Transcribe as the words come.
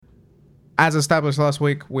As established last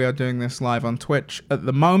week, we are doing this live on Twitch at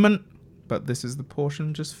the moment, but this is the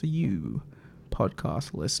portion just for you,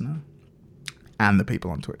 podcast listener, and the people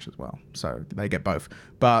on Twitch as well. So they get both.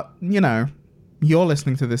 But, you know, you're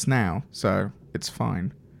listening to this now, so it's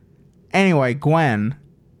fine. Anyway, Gwen,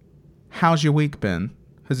 how's your week been?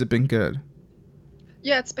 Has it been good?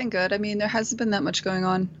 Yeah, it's been good. I mean, there hasn't been that much going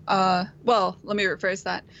on. Well, let me rephrase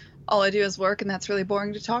that. All I do is work, and that's really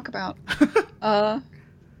boring to talk about.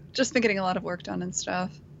 Just been getting a lot of work done and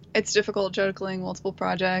stuff. It's difficult juggling multiple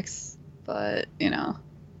projects, but, you know,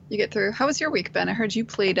 you get through. How was your week, Ben? I heard you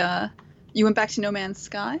played, you went back to No Man's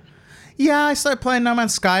Sky? Yeah, I started playing No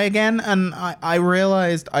Man's Sky again, and I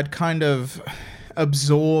realized I'd kind of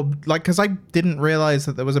absorbed, like, because I didn't realize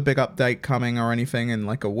that there was a big update coming or anything in,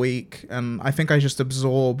 like, a week, and I think I just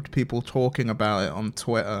absorbed people talking about it on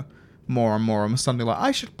Twitter more and more. I'm suddenly like,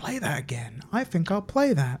 I should play that again. I think I'll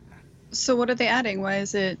play that. So what are they adding? Why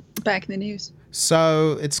is it back in the news?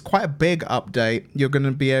 So it's quite a big update. You're going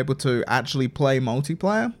to be able to actually play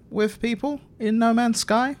multiplayer with people in No Man's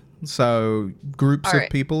Sky. So groups of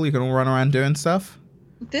people, you can all run around doing stuff.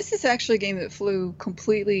 This is actually a game that flew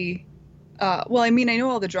completely... well, I mean, I know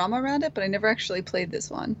all the drama around it, but I never actually played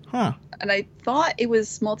this one. Huh. And I thought it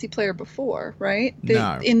was multiplayer before, right?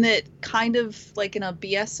 No. In that kind of, like, in a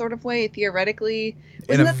BS sort of way, theoretically.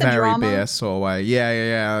 In a very BS sort of way.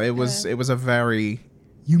 Yeah. It was a very...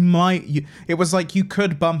 it was like you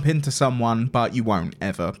could bump into someone, but you won't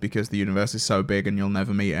ever, because the universe is so big and you'll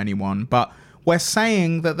never meet anyone. But we're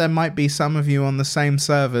saying that there might be some of you on the same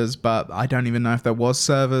servers, but I don't even know if there was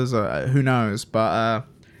servers, or who knows. But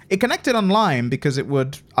it connected online because it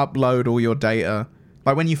would upload all your data.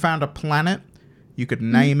 Like when you found a planet, you could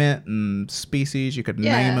name it, and species, you could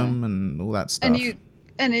name them and all that stuff.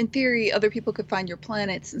 And in theory, other people could find your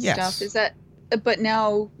planets and stuff. Is that... But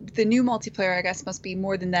now the new multiplayer, I guess, must be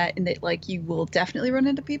more than that, in that, like, you will definitely run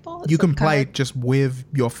into people. You can play just with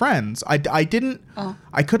your friends. I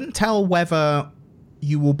couldn't tell whether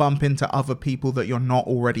you will bump into other people that you're not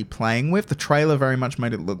already playing with. The trailer very much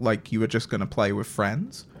made it look like you were just going to play with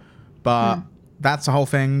friends. But that's the whole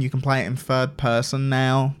thing. You can play it in third person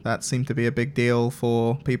now. That seemed to be a big deal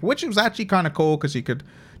for people, which was actually kind of cool because you could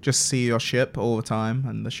just see your ship all the time,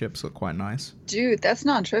 and the ships look quite nice. Dude, that's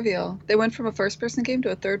non-trivial. They went from a first-person game to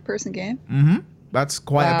a third-person game? Mm-hmm. That's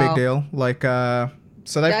quite a big deal. Like,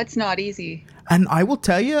 that's not easy. And I will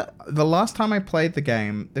tell you, the last time I played the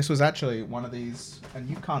game, this was actually one of these, and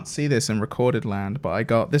you can't see this in recorded land,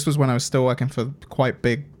 but this was when I was still working for quite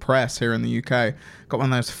big press here in the UK. Got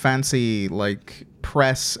one of those fancy, like,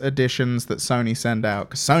 press editions that Sony send out,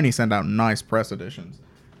 because Sony send out nice press editions.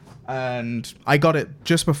 And I got it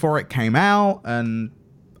just before it came out, and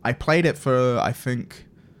I played it for, I think,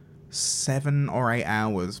 7 or 8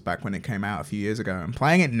 hours back when it came out a few years ago. And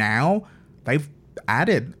playing it now, they've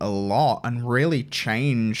added a lot and really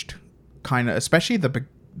changed kind of, especially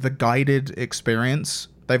the guided experience.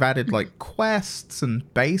 They've added, like, quests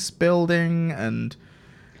and base building and...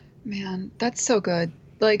 Man, that's so good.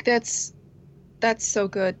 Like, that's so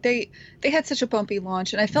good. They had such a bumpy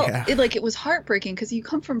launch, and I felt it was heartbreaking because you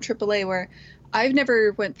come from AAA, where I've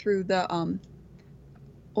never went through the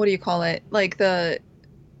what do you call it? Like,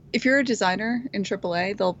 if you're a designer in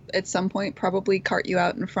AAA, they'll at some point probably cart you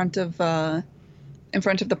out in front of the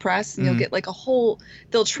press, and you'll get like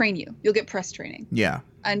they'll train you. You'll get press training. Yeah.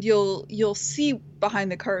 And you'll see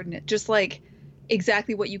behind the curtain just like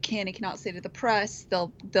exactly what you can and cannot say to the press.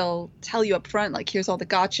 They'll tell you up front, like, here's all the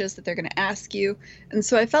gotchas that they're going to ask you. And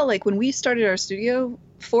so I felt like when we started our studio,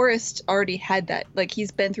 Forrest already had that. Like,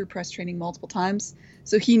 he's been through press training multiple times,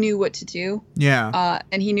 so he knew what to do. Yeah.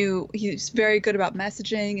 And he was very good about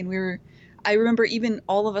messaging, and I remember even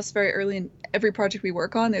all of us very early in every project we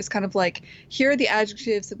work on, there's kind of like, here are the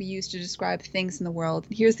adjectives that we use to describe things in the world,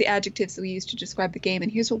 and here's the adjectives that we use to describe the game,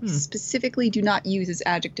 and here's what we specifically do not use as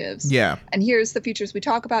adjectives. Yeah. And here's the features we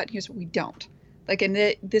talk about, and here's what we don't. Like, and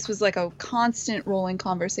this was like a constant rolling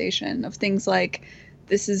conversation of things like,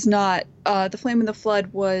 this is not, the Flame in the Flood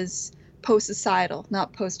was post-societal,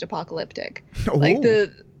 not post-apocalyptic. Oh.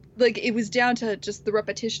 Like, it was down to just the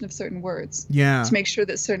repetition of certain words. Yeah. To make sure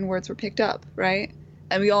that certain words were picked up, right?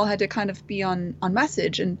 And we all had to kind of be on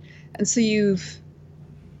message. And so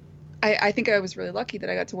I think I was really lucky that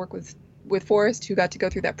I got to work with Forrest, who got to go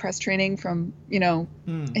through that press training from,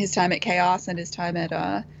 his time at Chaos and his time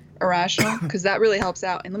at Irrational, because that really helps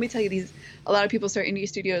out. And let me tell you, a lot of people start indie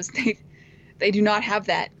studios, they do not have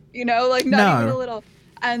that, like not even a little.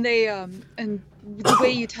 And they, and the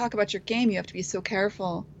way you talk about your game, you have to be so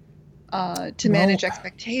careful. to manage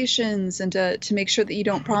expectations and to make sure that you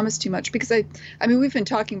don't promise too much. Because I mean, we've been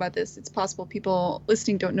talking about this. It's possible people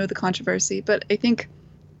listening don't know the controversy, but I think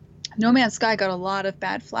No Man's Sky got a lot of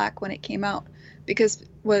bad flack when it came out because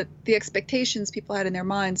what the expectations people had in their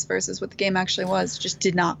minds versus what the game actually was just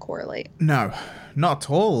did not correlate. No, not at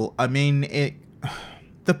all. I mean,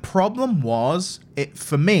 the problem was,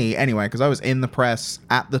 for me anyway, because I was in the press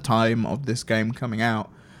at the time of this game coming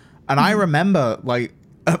out, and I remember, like,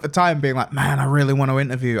 at the time being like, man, I really want to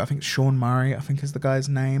interview, I think Sean Murray, I think is the guy's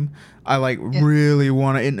name. I, like, really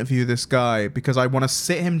want to interview this guy because I want to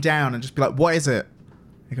sit him down and just be like, what is it?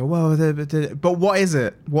 I go, well, but what is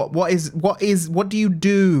it? What do you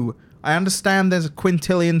do? I understand there's a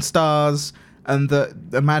quintillion stars and the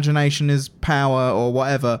imagination is power or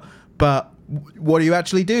whatever, but what do you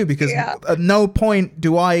actually do? Because at no point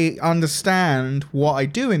do I understand what I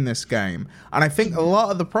do in this game. And I think a lot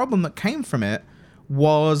of the problem that came from it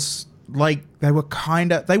was, like, they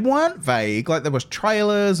weren't vague. Like, there was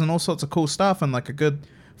trailers and all sorts of cool stuff and, like, a good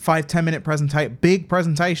 5-10 minute big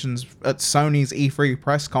presentations at Sony's E3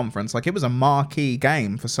 press conference. Like, it was a marquee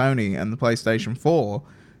game for Sony and the PlayStation 4.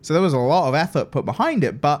 So there was a lot of effort put behind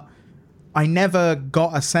it, but I never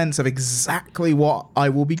got a sense of exactly what I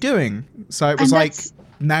will be doing. So it was like,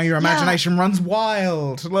 now your imagination runs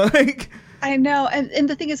wild. Like, I know. And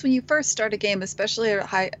the thing is, when you first start a game, especially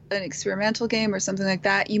an experimental game or something like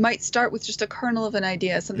that, you might start with just a kernel of an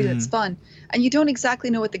idea, something that's fun, and you don't exactly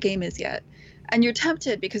know what the game is yet. And you're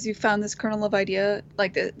tempted because you found this kernel of idea,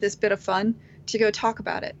 like this bit of fun, to go talk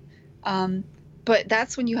about it. But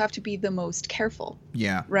that's when you have to be the most careful.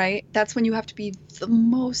 Yeah. Right? That's when you have to be the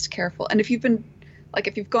most careful. And if you've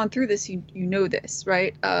gone through this, you know this,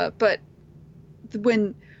 right? But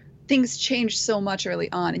when things change so much early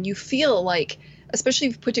on and you feel like, especially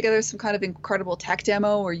if you've put together some kind of incredible tech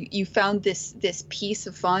demo or you found this piece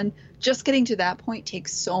of fun, just getting to that point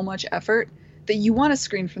takes so much effort that you want to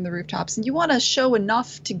scream from the rooftops and you want to show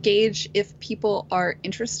enough to gauge if people are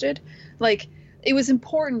interested. Like, it was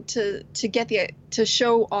important to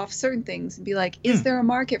show off certain things and be like, is there a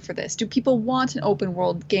market for this? Do people want an open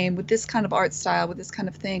world game with this kind of art style, with this kind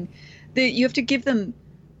of thing? You have to give them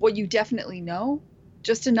what you definitely know,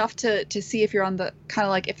 just enough to see if you're on the kind of,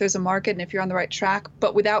 like, if there's a market and if you're on the right track,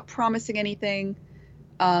 but without promising anything.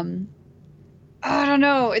 I don't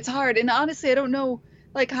know. It's hard. And honestly, I don't know.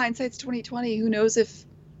 Like, hindsight's 2020. Who knows if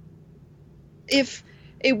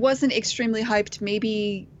it wasn't extremely hyped,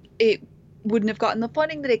 maybe it wouldn't have gotten the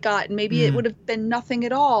funding that it got, and maybe it would have been nothing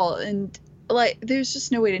at all. And, like, there's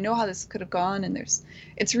just no way to know how this could have gone. And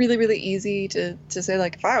it's really, really easy to say,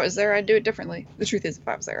 like, if I was there, I'd do it differently. The truth is, if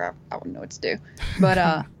I was there, I wouldn't know what to do.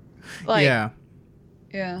 But like, yeah.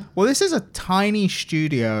 Well, this is a tiny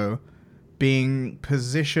studio being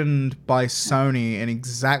positioned by Sony in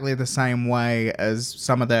exactly the same way as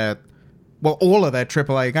some of their, well, all of their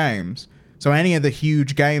AAA games. So any of the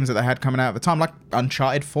huge games that they had coming out at the time, like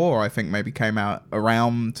Uncharted 4, I think maybe came out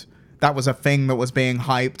around, that was a thing that was being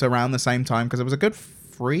hyped around the same time because it was a good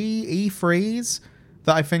free E3s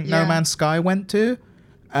that I think No Man's Sky went to.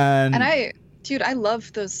 And I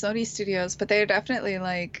love those Sony studios, but they're definitely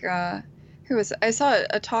like, I saw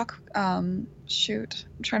a talk, shoot,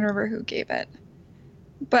 I'm trying to remember who gave it,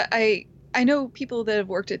 but I know people that have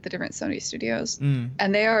worked at the different Sony studios,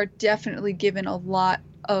 and they are definitely given a lot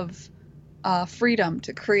of freedom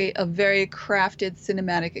to create a very crafted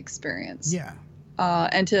cinematic experience. Yeah.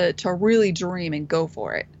 And to really dream and go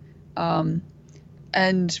for it.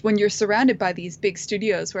 And when you're surrounded by these big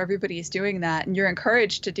studios where everybody's doing that and you're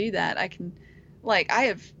encouraged to do that, I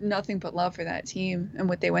have nothing but love for that team and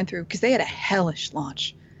what they went through, because they had a hellish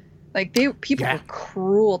launch. Like, people were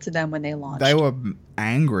cruel to them when they launched. They were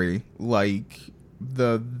angry. Like,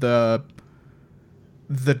 the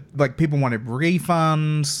like, people wanted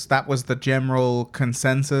refunds. That was the general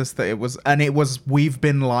consensus that it was, and it was, we've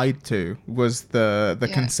been lied to, was the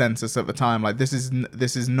consensus at the time. Like, this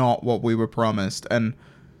is not what we were promised. And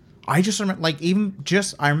I just remember, like,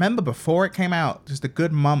 I remember before it came out, just a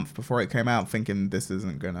good month before it came out, thinking this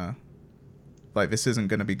isn't gonna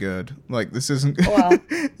be good. Like, this isn't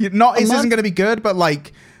isn't gonna be good, but,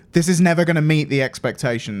 like, this is never gonna meet the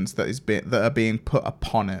expectations that are being put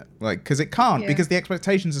upon it. Like, because it can't, because the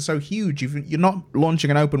expectations are so huge. You're not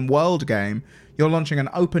launching an open world game. You're launching an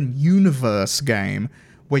open universe game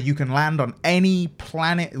where you can land on any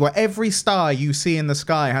planet, where every star you see in the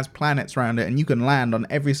sky has planets around it, and you can land on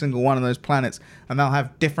every single one of those planets, and they'll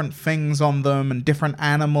have different things on them, and different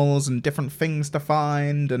animals, and different things to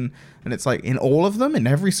find, and it's like, in all of them, in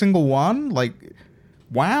every single one, like,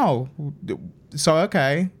 wow. So,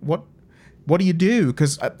 okay, what, what do you do?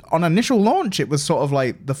 Because on initial launch, it was sort of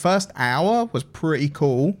like the first hour was pretty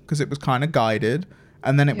cool because it was kind of guided.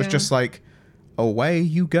 And then it was just like, away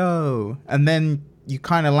you go. And then you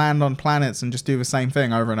kind of land on planets and just do the same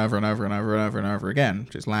thing over and over and over and over and over and over again.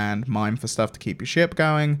 Just land, mine for stuff to keep your ship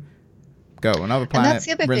going, go another planet, and that's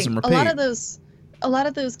the other rinse thing. and repeat. A lot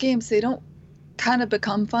of those games, they don't kind of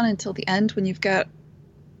become fun until the end when you've got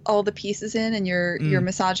all the pieces in and you're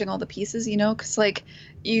massaging all the pieces, you know? Because like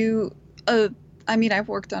I mean, I've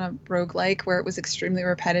worked on a roguelike where it was extremely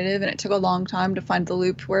repetitive and it took a long time to find the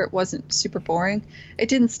loop where it wasn't super boring. It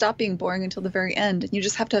didn't stop being boring until the very end, and you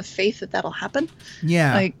just have to have faith that that'll happen.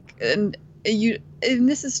 Yeah. Like, and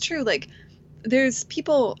this is true. Like, there's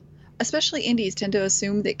people, especially indies, tend to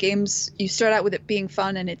assume that games, you start out with it being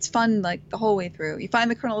fun and it's fun like the whole way through. You find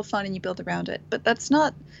the kernel of fun and you build around it. But that's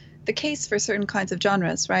not the case for certain kinds of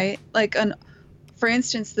genres, right? Like for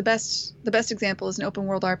instance, the best example is an open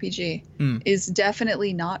world RPG is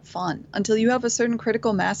definitely not fun until you have a certain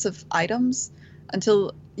critical mass of items,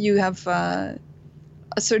 until you have a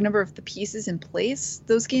certain number of the pieces in place.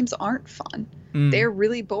 Those games aren't fun. They're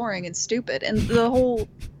really boring and stupid. And the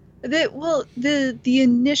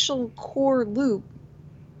initial core loop,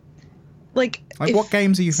 like what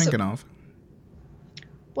games are you thinking of?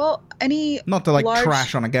 Well, not to like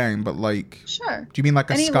trash on a game, but like, sure. Do you mean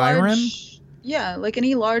like a Skyrim? Yeah, like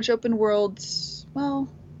any large open world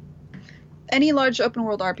RPG.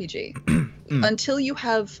 Until you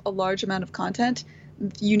have a large amount of content,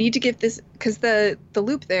 you need to give this, because the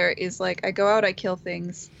loop there is like, I go out, I kill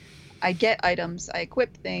things, I get items, I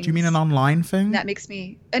equip things. Do you mean an online thing? That makes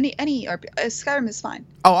me any Skyrim is fine.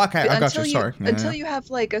 Oh, okay, I got you. Sorry. Until you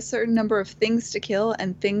have like a certain number of things to kill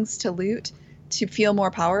and things to loot to feel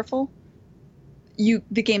more powerful,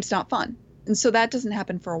 the game's not fun. And so that doesn't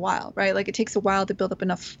happen for a while, right? Like, it takes a while to build up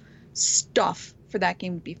enough stuff for that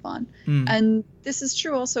game to be fun. And this is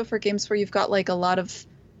true also for games where you've got like a lot of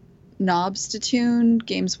knobs to tune,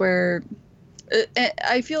 games where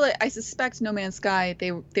I suspect No Man's Sky,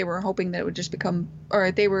 they were hoping that it would just become,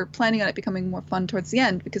 or they were planning on it becoming more fun towards the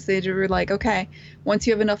end, because they were like, okay, once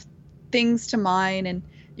you have enough things to mine and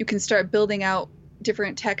you can start building out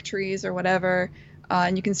different tech trees or whatever,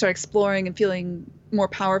 and you can start exploring and feeling more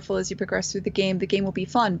powerful as you progress through the game will be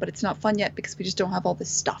fun. But it's not fun yet because we just don't have all this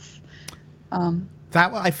stuff.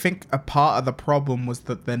 That, I think, a part of the problem was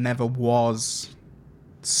that there never was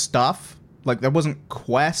stuff. Like, there wasn't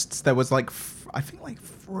quests. There was like I think like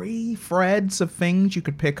 3 threads of things you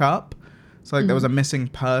could pick up. So like there was a missing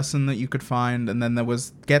person that you could find, and then there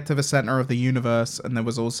was get to the center of the universe, and there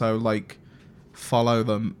was also like follow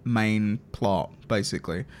the main plot,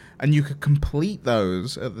 basically. And you could complete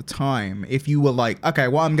those at the time if you were like, okay,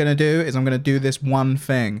 what I'm going to do is I'm going to do this one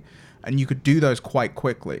thing. And you could do those quite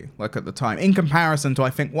quickly, like at the time, in comparison to, I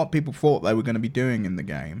think, what people thought they were going to be doing in the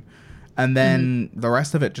game. And then the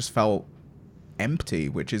rest of it just felt empty,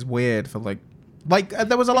 which is weird for like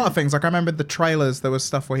there was a lot of things. Like, I remember the trailers, there was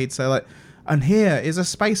stuff where he'd say like, and here is a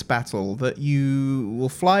space battle that you will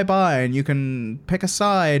fly by and you can pick a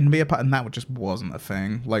side and be a part. And that just wasn't a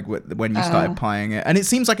thing, like when you started playing it. And it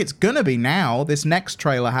seems like it's going to be now. This next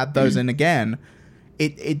trailer had those in again.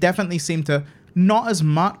 It definitely seemed to, not as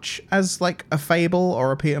much as like a Fable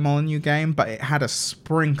or a Peter Molyneux game, but it had a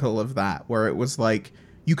sprinkle of that where it was like,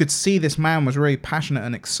 you could see this man was really passionate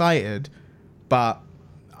and excited, but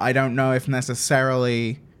I don't know if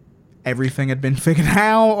necessarily everything had been figured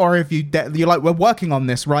out, or if you're like, we're working on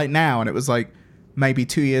this right now, and it was like maybe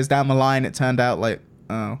 2 years down the line it turned out like,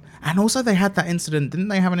 oh. And also they had that incident, didn't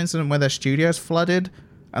they have an incident where their studios flooded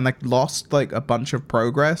and like lost like a bunch of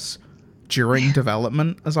progress during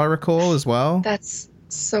development, as I recall, as well? That's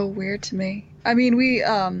so weird to me. I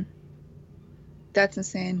mean, that's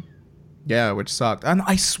insane. Yeah, which sucked. And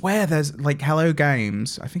I swear there's like Hello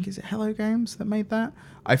Games. I think, is it Hello Games that made that?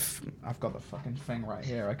 I've got the fucking thing right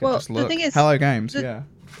here. I could just look. The thing is, Hello Games, yeah.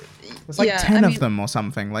 There's like 10 of them or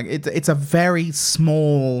something. Like it's a very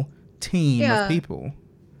small team of people.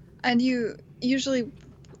 And you usually,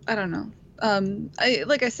 I don't know.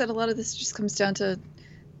 Like I said, a lot of this just comes down to,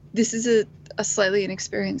 this is a slightly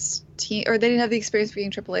inexperienced team, or they didn't have the experience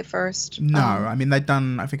being AAA first. No, I mean, they'd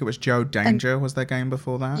done, I think it was Joe Danger was their game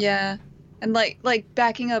before that. Yeah. And like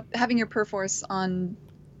backing up, having your Perforce on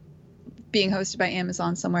being hosted by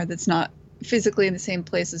Amazon somewhere that's not physically in the same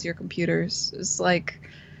place as your computers is like,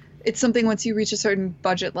 it's something once you reach a certain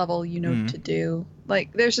budget level, you know to do.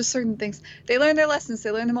 Like, there's just certain things. They learn their lessons.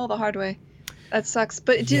 They learn them all the hard way. That sucks.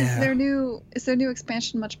 But is their new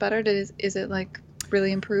expansion much better? Is it like...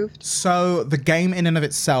 really improved? So the game in and of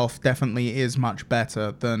itself definitely is much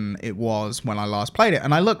better than it was when I last played it.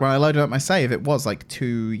 And when I loaded up my save, it was like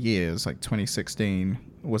 2 years, like 2016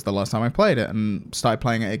 was the last time I played it, and started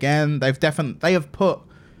playing it again. They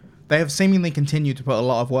have seemingly continued to put a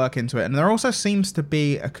lot of work into it. And there also seems to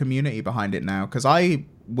be a community behind it now, because I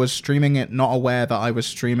was streaming it not aware that I was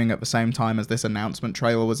streaming at the same time as this announcement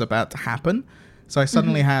trailer was about to happen. So I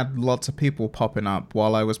suddenly had lots of people popping up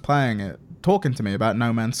while I was playing it, talking to me about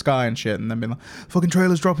No Man's Sky and shit, and then being like, fucking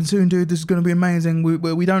trailer's dropping soon, dude, this is going to be amazing.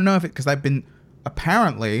 We don't know if it... Because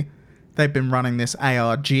apparently, they've been running this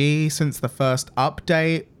ARG since the first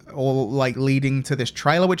update, or like leading to this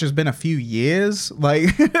trailer, which has been a few years,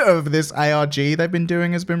 like, of this ARG they've been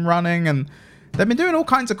doing has been running, and they've been doing all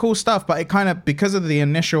kinds of cool stuff, but it kind of, because of the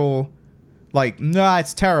initial, like, nah,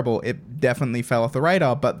 it's terrible, it definitely fell off the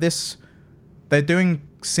radar, but they're doing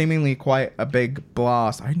seemingly quite a big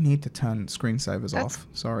blast. I need to turn screensavers off.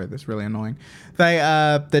 Sorry, that's really annoying.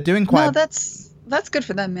 They're doing quite... No, that's good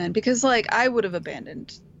for them, man, because, like, I would have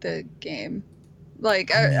abandoned the game.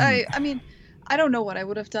 Like, I mean, I don't know what I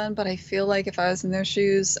would have done, but I feel like if I was in their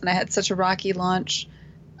shoes and I had such a rocky launch,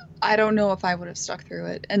 I don't know if I would have stuck through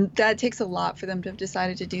it. And that takes a lot for them to have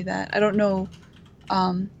decided to do that. I don't know...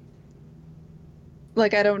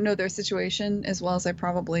 like, I don't know their situation as well as I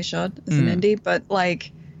probably should as an indie, but,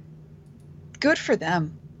 like, good for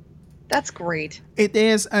them. That's great. It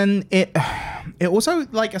is, and it also,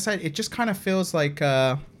 like I said, it just kind of feels like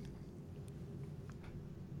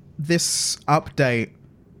this update,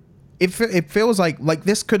 it feels like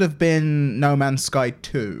this could have been No Man's Sky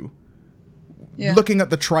 2. Yeah. Looking at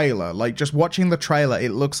the trailer, like, just watching the trailer,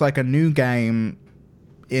 it looks like a new game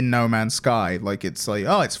in No Man's Sky. Like, it's like,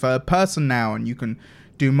 oh, it's third person now, and you can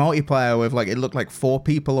do multiplayer with, like, it looked like 4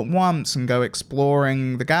 people at once and go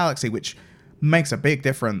exploring the galaxy, which makes a big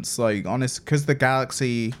difference, like, honest, because the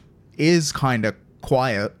galaxy is kind of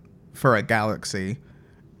quiet for a galaxy.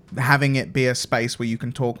 Having it be a space where you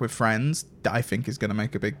can talk with friends, I think is going to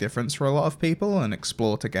make a big difference for a lot of people, and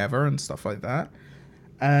explore together and stuff like that.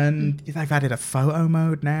 And they've added a photo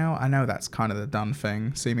mode now. I know that's kind of the done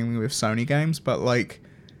thing, seemingly, with Sony games, but, like,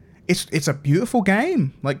 it's a beautiful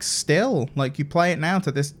game. Like, still, like, you play it now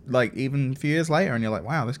to this, like, even a few years later, and you're like,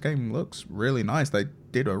 wow, this game looks really nice. They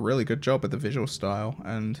did a really good job with the visual style,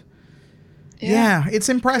 and yeah it's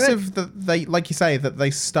impressive that they, like you say, that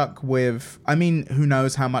they stuck with... I mean, who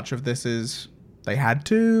knows how much of this is they had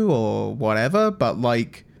to or whatever, but,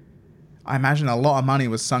 like, I imagine a lot of money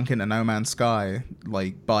was sunk into No Man's Sky,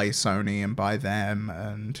 like, by Sony and by them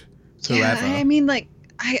and whoever. Yeah, I mean, like,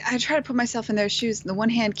 I try to put myself in their shoes. On the one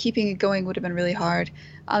hand, keeping it going would have been really hard.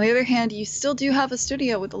 On the other hand, you still do have a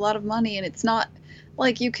studio with a lot of money, and it's not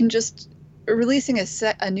like you can just... Releasing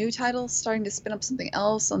a new title, starting to spin up something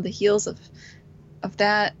else on the heels of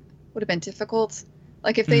that would have been difficult.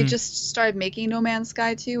 Like, if they just started making No Man's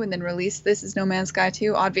Sky 2 and then released this as No Man's Sky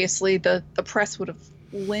 2, obviously the press would have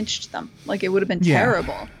lynched them. Like, it would have been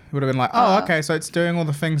terrible. It would have been like, oh, okay, so it's doing all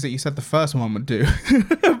the things that you said the first one would do.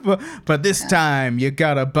 but this time, you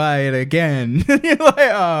gotta buy it again. You're like,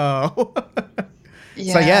 oh.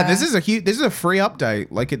 So, yeah, this is a free update.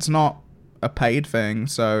 Like, it's not a paid thing,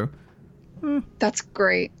 so... That's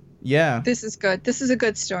great. Yeah. This is good. This is a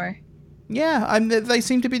good story. Yeah, they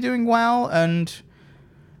seem to be doing well, and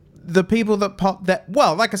the people that popped that...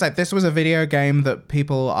 Well, like I said, this was a video game that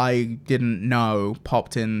people I didn't know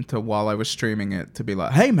popped into while I was streaming it to be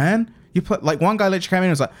like, hey, man, you play... Like, one guy literally came in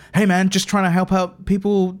and was like, hey, man, just trying to help out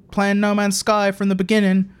people playing No Man's Sky from the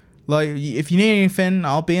beginning. Like, if you need anything,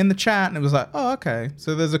 I'll be in the chat. And it was like, oh, okay.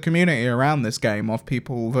 So there's a community around this game of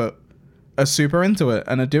people that are super into it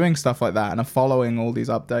and are doing stuff like that and are following all these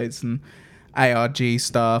updates and ARG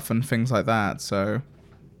stuff and things like that. So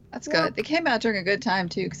that's good. They came out during a good time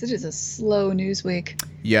too, because it is a slow news week.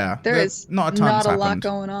 Yeah, there's not a lot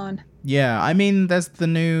going on. Yeah, I mean, there's the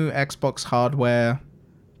new Xbox hardware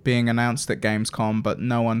being announced at Gamescom, but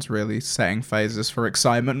no one's really setting phases for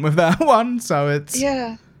excitement with that one. So it's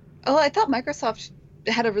Oh, I thought Microsoft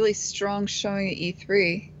had a really strong showing at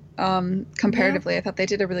E3. Comparatively, I thought they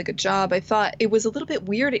did a really good job. I thought it was a little bit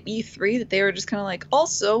weird at E3 that they were just kind of like,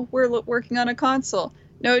 also, we're working on a console.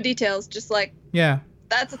 No details, just like,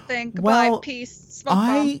 that's a thing. Goodbye, peace. Smoke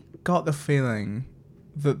bomb. Got the feeling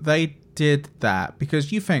that they did that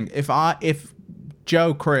because you think if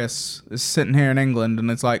Joe Chris is sitting here in England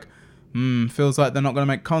and it's like, feels like they're not going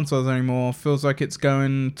to make consoles anymore, feels like it's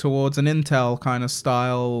going towards an Intel kind of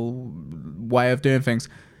style way of doing things.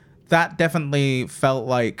 that definitely felt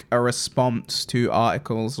like a response to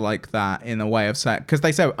articles like that in a way of saying, because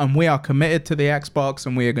they said, and we are committed to the Xbox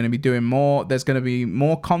and we are going to be doing more. There's going to be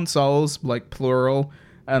more consoles, like plural,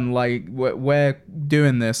 and like we're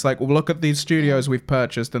doing this. Like, look at these studios we've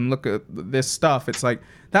purchased and look at this stuff. It's like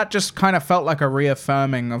that just kind of felt like a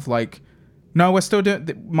reaffirming of like, no, we're still doing.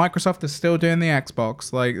 Microsoft is still doing the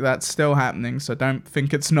Xbox. Like that's still happening. So don't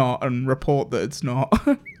think it's not and report that it's not.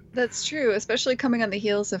 That's true, especially coming on the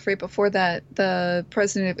heels of right before that, the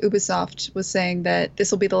president of Ubisoft was saying that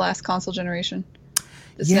this will be the last console generation.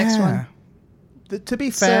 This next one. To be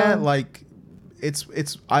fair, like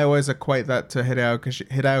it's I always equate that to Hideo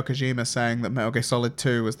Kojima saying that Metal Gear Solid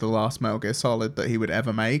 2 was the last Metal Gear Solid that he would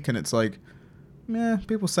ever make, and it's like, yeah,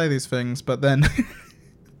 people say these things, but then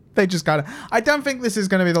they just gotta. I don't think this is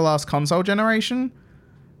going to be the last console generation.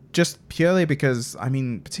 Just purely because, I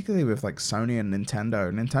mean, particularly with like Sony and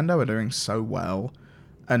Nintendo are doing so well,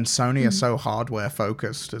 and Sony are so hardware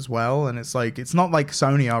focused as well. And it's like, it's not like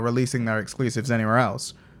Sony are releasing their exclusives anywhere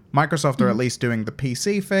else. Microsoft are at least doing the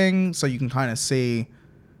PC thing, so you can kind of see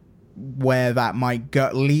where that might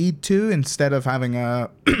lead to instead of having a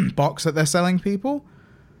box that they're selling people.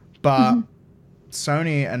 But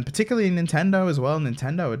Sony and particularly Nintendo as well,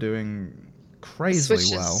 Nintendo are doing crazily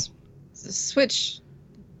well. The Switch.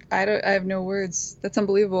 I have no words. That's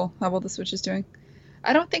unbelievable how well the Switch is doing.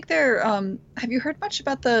 I don't think they're. Have you heard much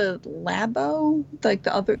about the Labo? Like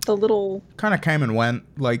the little. Kind of came and went.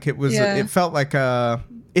 Like it was. It felt like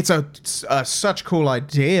it's a such cool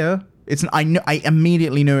idea. I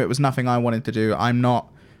immediately knew it was nothing I wanted to do. I'm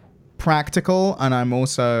not practical, and I'm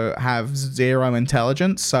also have zero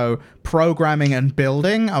intelligence. So programming and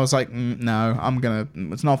building, I was like, no,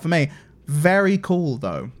 it's not for me. Very cool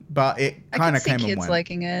though, but it kind of came and went. Kids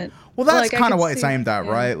liking it. Well, that's kind of what it's aimed at,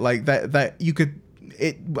 right? Like that you could.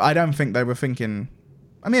 I don't think they were thinking.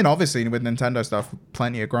 I mean, obviously with Nintendo stuff,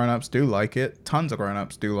 plenty of grown-ups do like it. Tons of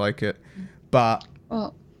grown-ups do like it, but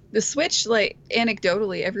well, the Switch, like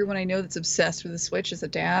anecdotally, everyone I know that's obsessed with the Switch is a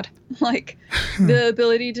dad. Like the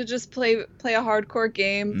ability to just play a hardcore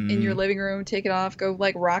game in your living room, take it off, go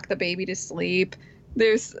like rock the baby to sleep.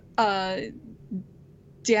 There's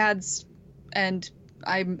dads. And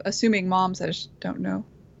I'm assuming moms, I just don't know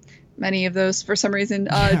many of those for some reason,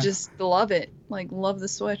 just love it. Like, love the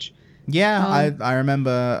Switch. Yeah, I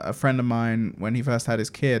remember a friend of mine, when he first had his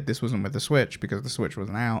kid, this wasn't with the Switch because the Switch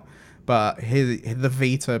wasn't out, but the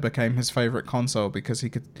Vita became his favorite console because he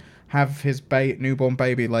could have his newborn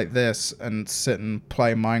baby like this and sit and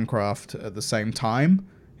play Minecraft at the same time.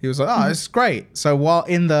 He was like, oh, it's great. So while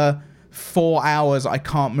in the 4 hours I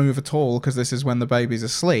can't move at all because this is when the baby's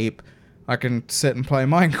asleep, I can sit and play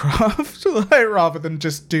Minecraft like, rather than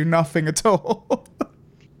just do nothing at all.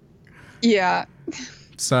 Yeah.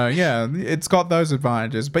 So yeah, it's got those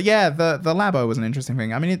advantages. But yeah, the Labo was an interesting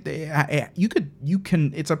thing. I mean,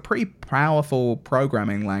 it's a pretty powerful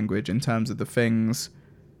programming language in terms of the things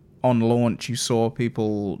on launch you saw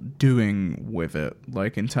people doing with it,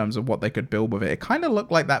 like in terms of what they could build with it. It kind of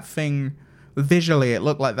looked like that thing visually. It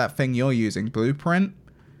looked like that thing you're using, Blueprint.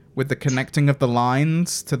 With the connecting of the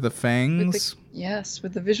lines to the things.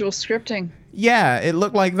 With the visual scripting. Yeah, it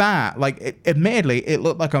looked like that. Like, admittedly, it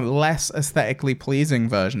looked like a less aesthetically pleasing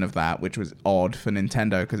version of that, which was odd for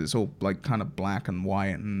Nintendo because it's all like kind of black and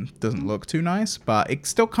white and doesn't look too nice. But it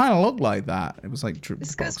still kind of looked like that. It was like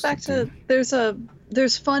this goes back to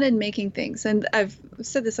there's fun in making things, and I've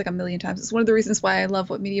said this like a million times. It's one of the reasons why I love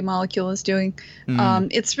what Media Molecule is doing.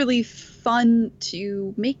 It's really fun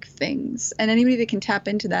to make things, and anybody that can tap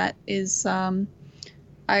into that is I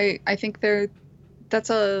think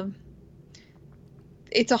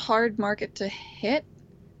it's a hard market to hit,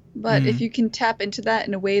 but if you can tap into that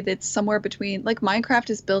in a way that's somewhere between, like Minecraft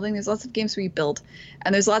is building, there's lots of games where you build,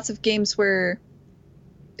 and there's lots of games where,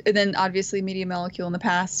 and then obviously Media Molecule in the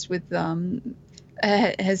past with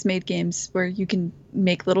has made games where you can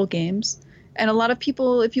make little games, and a lot of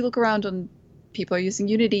people, if you look around, people are using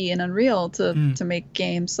Unity and Unreal to make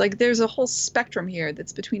games. Like there's a whole spectrum here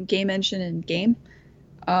that's between game engine and game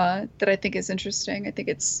that I think is interesting. I think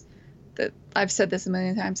it's that I've said this a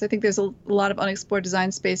million times. I think there's a lot of unexplored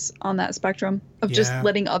design space on that spectrum of just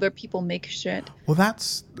letting other people make shit. Well,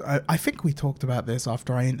 I think we talked about this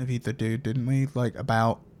after I interviewed the dude, didn't we? Like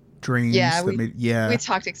about dreams. Yeah, we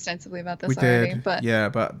talked extensively about this already. But yeah,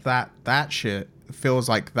 but that shit feels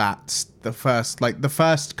like that's the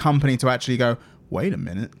first company to actually go, wait a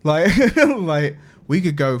minute, like we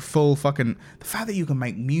could go full fucking, the fact that you can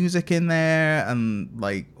make music in there and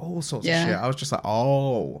like all sorts of shit. I was just like,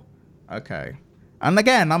 oh, okay. And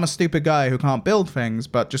again, I'm a stupid guy who can't build things,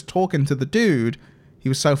 but just talking to the dude, he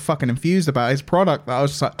was so fucking infused about his product that I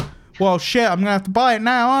was just like, well, shit, I'm gonna have to buy it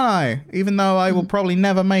now, aren't I? Even though I will probably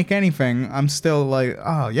never make anything, I'm still like,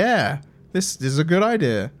 oh yeah, this is a good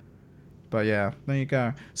idea. But yeah, there you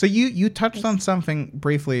go. So you touched on something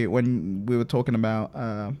briefly when we were talking about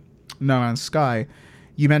No Man's Sky.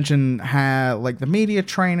 You mentioned how like the media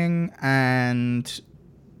training and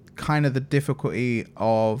kind of the difficulty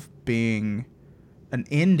of being an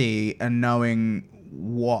indie and knowing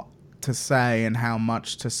what to say and how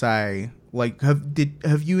much to say. Like,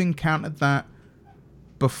 have you encountered that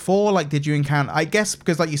before? Like, did you encounter? I guess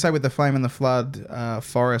because, like you say, with the Flame and the Flood,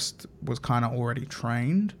 Forrest was kind of already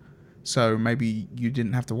trained, so maybe you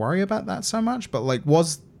didn't have to worry about that so much. But like,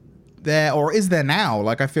 was there or is there now?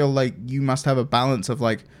 Like, I feel like you must have a balance of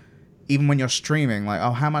like, even when you're streaming, like,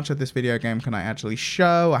 oh, how much of this video game can I actually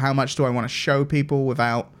show, or how much do I want to show people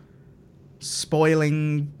without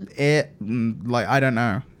spoiling it? Like, I don't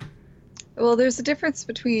know. Well, there's a difference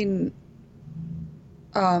between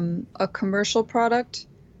a commercial product,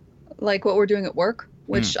 like what we're doing at work,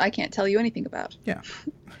 which I can't tell you anything about. Yeah.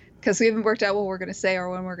 Because we haven't worked out what we're going to say or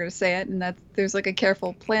when we're going to say it, and that there's like a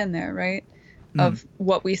careful plan there, right? Of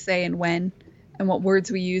what we say and when, and what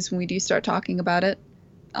words we use when we do start talking about it,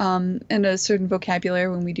 and a certain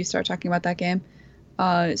vocabulary when we do start talking about that game.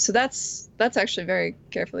 So that's actually very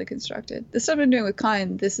carefully constructed. The stuff I'm doing with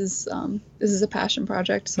Kind, this is a passion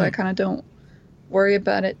project, so I kind of don't worry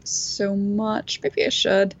about it so much. Maybe I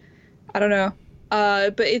should. I don't know.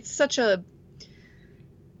 But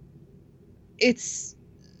it's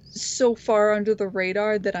so far under the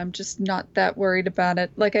radar that I'm just not that worried about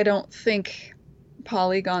it. Like, I don't think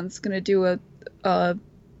Polygon's gonna do a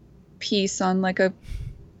piece on like a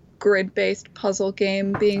grid-based puzzle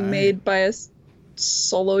game being made by a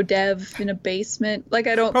solo dev in a basement. Like,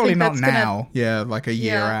 I don't probably think not that's now. Gonna... Yeah, like a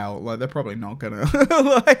year out. Like, they're probably not gonna.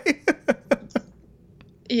 Like...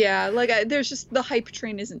 Yeah, like there's just the hype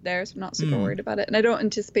train isn't there, so I'm not super worried about it, and I don't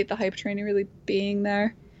anticipate the hype train really being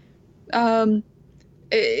there.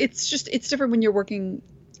 It's different when you're working.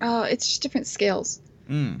 It's just different scales.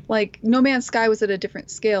 Like No Man's Sky was at a different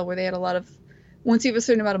scale where they had a lot of. Once you have a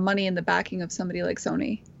certain amount of money in the backing of somebody like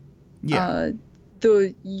Sony,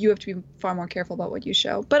 though you have to be far more careful about what you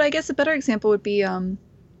show. But I guess a better example would be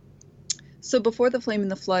so before The Flame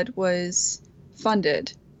and the Flood was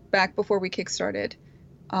funded, back before we kickstarted.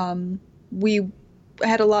 We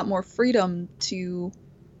had a lot more freedom to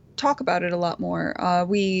talk about it a lot more.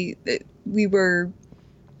 We were,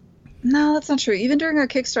 no, that's not true. Even during our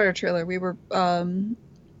Kickstarter trailer, we were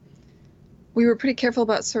pretty careful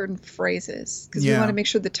about certain phrases because we wanted to make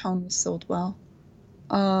sure the tone was sold well.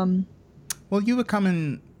 Well, you were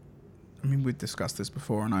coming, I mean, we've discussed this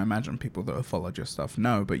before, and I imagine people that have followed your stuff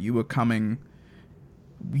know, but you were coming,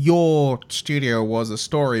 your studio was a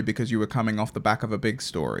story because you were coming off the back of a big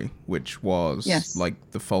story, which was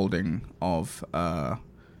like the folding of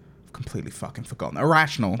completely fucking forgotten.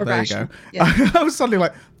 Irrational. There you go. Yeah. I was suddenly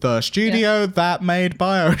like, the studio that made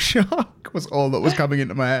BioShock was all that was coming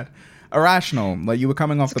into my head. Irrational. Like, you were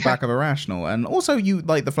coming off the back of Irrational, and also you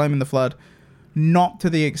like The Flame and the Flood, not to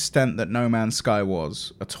the extent that No Man's Sky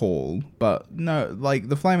was at all, but no, like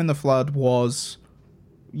The Flame and the Flood was,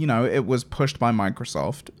 you know, it was pushed by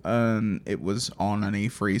Microsoft and it was on an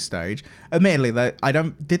E3 stage. Admittedly, I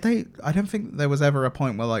don't think there was ever a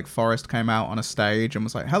point where like Forrest came out on a stage and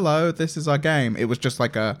was like, "Hello, this is our game." It was just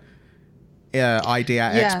like a ID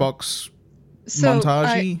at Xbox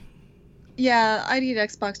montage. ID at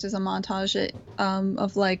Xbox does a montage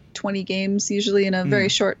of like 20 games, usually in a very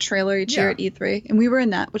short trailer each year at E3, and we were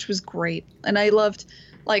in that, which was great. And I loved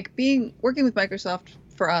like working with Microsoft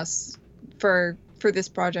for us for this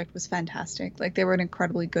project was fantastic. Like, they were an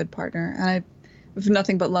incredibly good partner, and I have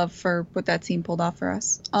nothing but love for what that team pulled off for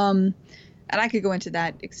us. And I could go into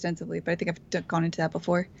that extensively, but I think I've gone into that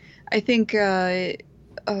before. I think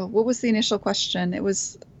what was the initial question? It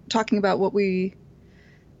was talking about what we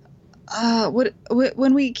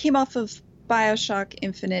when we came off of BioShock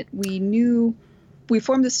Infinite, we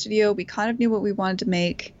formed the studio, we kind of knew what we wanted to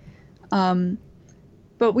make,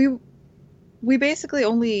 but we basically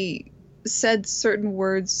only said certain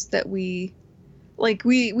words that we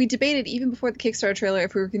debated even before the Kickstarter trailer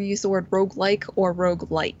if we were going to use the word roguelike or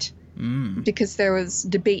roguelite, because there was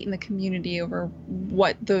debate in the community over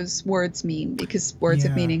what those words mean, because words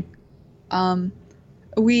have meaning.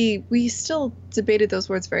 We still debated those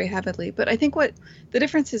words very heavily, but I think what the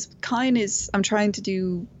difference is, Kine is I'm trying to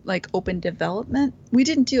do like open development. We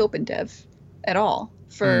didn't do open dev at all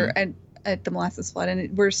for at the Molasses Flood,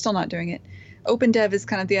 and we're still not doing it. Open dev is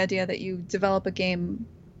kind of the idea that you develop a game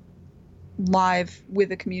live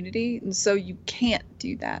with a community, and so you can't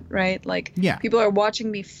do that, right? Like, Yeah. people are watching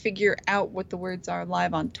me figure out what the words are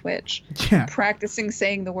live on Twitch. Yeah. Practicing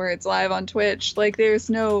saying the words live on Twitch. Like, there's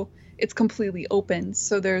no, it's completely open,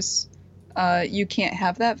 so there's, you can't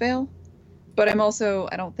have that veil. But I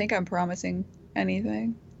don't think I'm promising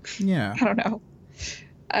anything. Yeah. I don't know.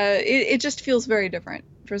 It just feels very different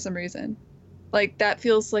for some reason. Like, that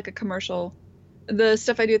feels like a commercial. The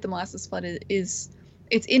stuff I do at the Molasses Flood is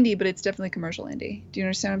it's indie, but it's definitely commercial indie. Do you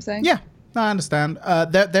understand what I'm saying? Yeah, I understand.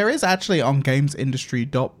 There is actually on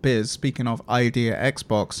gamesindustry.biz, speaking of Idea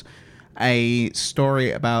Xbox, a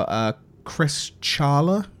story about Chris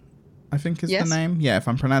Charla, I think is the name. Yeah, if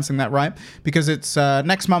I'm pronouncing that right. Because it's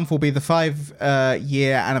next month will be the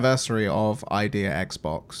 5-year anniversary of Idea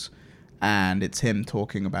Xbox. And it's him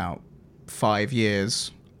talking about 5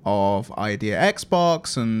 years of Idea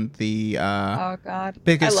Xbox and the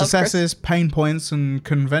biggest successes, pain points, and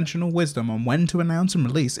conventional wisdom on when to announce and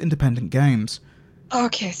release independent games.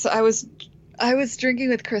 Okay, so I was drinking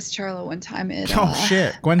with Chris Charlo one time at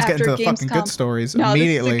shit, Gwen's getting to the fucking good stories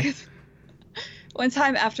immediately. One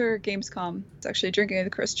time after Gamescom, I was actually drinking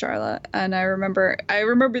with Chris Charla, and I remember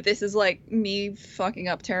this is like me fucking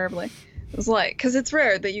up terribly. It was like, because it's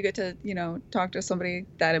rare that you get to, talk to somebody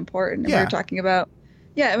that important. And we were talking about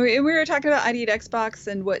we were talking about ID at Xbox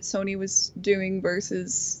and what Sony was doing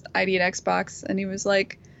versus ID at Xbox, and he was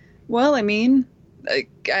like, well, I mean,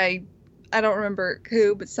 I don't remember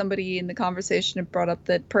who, but somebody in the conversation had brought up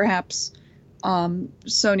that perhaps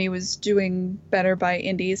Sony was doing better by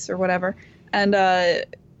indies or whatever. And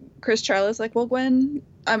Chris Charles like, well, Gwen,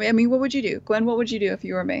 I mean, what would you do? Gwen, what would you do if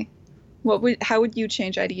you were me? How would you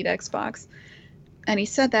change ID at Xbox? And he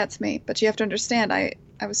said that to me, but you have to understand, I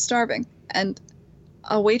was starving, and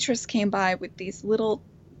a waitress came by with these little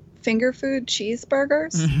finger food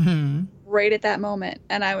cheeseburgers right at that moment.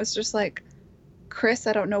 And I was just like, Chris,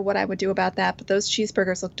 I don't know what I would do about that, but those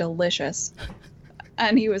cheeseburgers look delicious.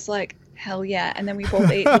 And he was like, hell yeah. And then we both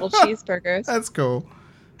ate little cheeseburgers. That's cool.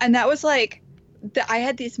 And that was like, I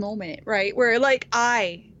had this moment, right, where like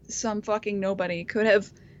some fucking nobody could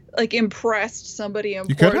have like impressed somebody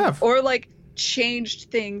important. You could have. Or like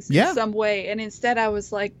changed things in some way, and instead I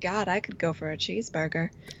was like, God, I could go for a cheeseburger.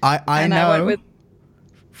 I know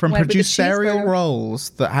from producerial roles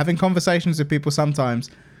that having conversations with people,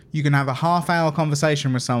 sometimes you can have a half-hour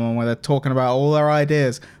conversation with someone where they're talking about all their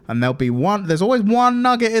ideas, and there's always one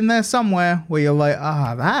nugget in there somewhere where you're like,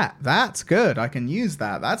 that's good, I can use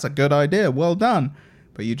that, that's a good idea, well done.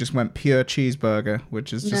 But you just went pure cheeseburger,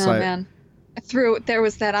 which is just man. There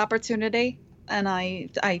was that opportunity, and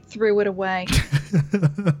I threw it away.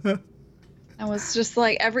 I was just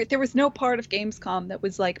like, there was no part of Gamescom that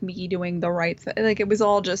was like me doing the right thing. Like, it was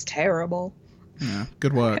all just terrible. Yeah,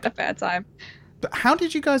 good work. I had a bad time. But how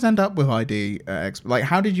did you guys end up with ID? Like,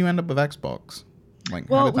 how did you end up with Xbox? Like,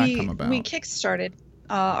 how did that come about? We kickstarted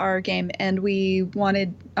our game, and we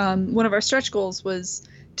wanted one of our stretch goals was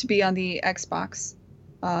to be on the Xbox,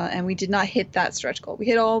 and we did not hit that stretch goal. We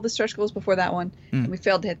hit all the stretch goals before that one, and we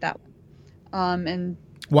failed to hit that one. And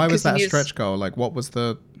why was that a stretch goal? Like, what was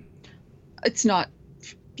the? It's not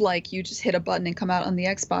like you just hit a button and come out on the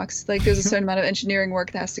Xbox. Like, there's a certain amount of engineering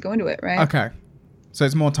work that has to go into it, right? Okay. So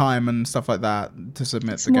it's more time and stuff like that to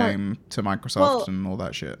submit the game to Microsoft and all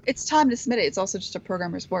that shit. It's time to submit it. It's also just a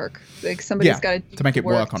programmer's work. Like, somebody's got to make it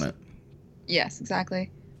work on it. Yes, exactly.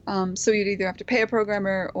 So you'd either have to pay a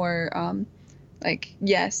programmer or,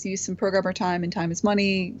 use some programmer time, and time is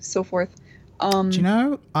money, so forth. Do you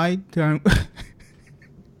know, I don't...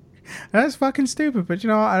 That's fucking stupid, but you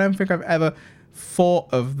know what? I don't think I've ever thought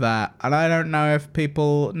of that, and I don't know if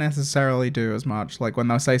people necessarily do as much. Like, when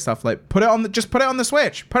they'll say stuff like, put it on the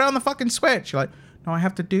Switch, put it on the fucking Switch. You're like, no, I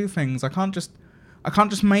have to do things. I can't just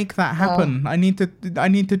make that happen. I need to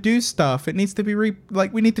do stuff. It needs to be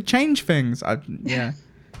we need to change things. Yeah,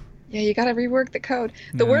 you gotta rework the code.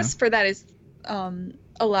 The worst for that is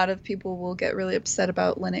a lot of people will get really upset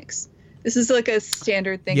about Linux. This is like a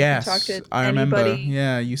standard thing. Yes, talk to I remember.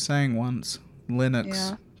 Yeah, you saying once Linux.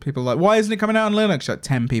 Yeah. People are like, why isn't it coming out on Linux? Like,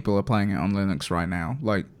 10 people are playing it on Linux right now.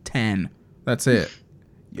 Like, 10. That's it.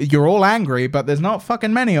 You're all angry, but there's not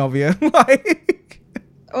fucking many of you. Like,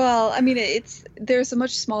 well, I mean, there's a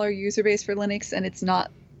much smaller user base for Linux, and it's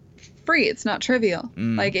not free. It's not trivial.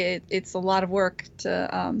 Like, it's a lot of work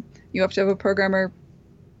to. You have to have a programmer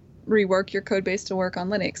rework your code base to work on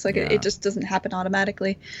Linux. Like, it just doesn't happen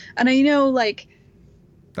automatically. And I know, like,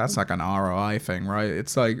 that's like an ROI thing, right?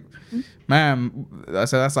 It's like, man,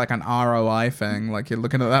 so that's like an ROI thing. Like, you're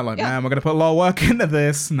looking at that like, man, we're going to put a lot of work into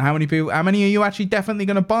this. And how many are you actually definitely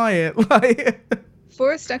going to buy it? Like,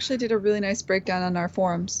 Forrest actually did a really nice breakdown on our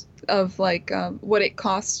forums of like what it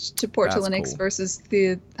costs to port to That's Linux cool. versus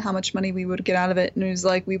the how much money we would get out of it, and it was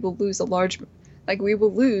like we will lose a lot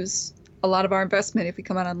of our investment if we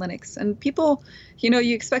come out on Linux. And people,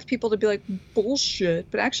 you expect people to be like bullshit,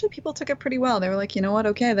 but actually people took it pretty well. They were like, you know what,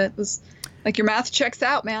 okay, that was like your math checks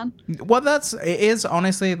out, man. Well, it is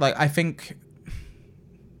honestly like I think.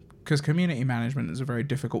 Because community management is a very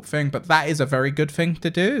difficult thing, but that is a very good thing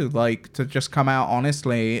to do. Like, to just come out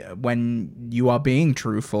honestly when you are being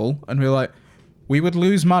truthful and be like, we would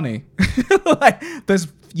lose money. Like,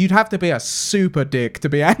 you'd have to be a super dick to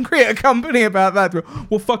be angry at a company about that.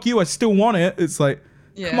 Well, fuck you, I still want it. It's like,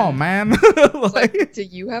 come on, man. Like, do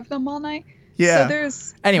you have them all night? Yeah. So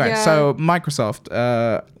there's... Anyway, yeah. so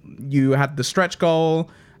Microsoft, you had the stretch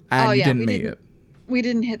goal and you didn't meet it. We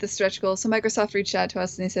didn't hit the stretch goal, so Microsoft reached out to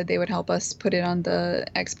us and they said they would help us put it on the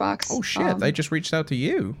Xbox. Oh shit! They just reached out to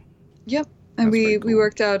you. Yep, and we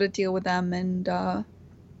worked out a deal with them, and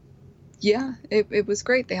it was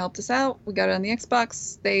great. They helped us out. We got it on the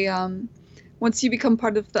Xbox. They once you become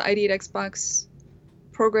part of the ID at Xbox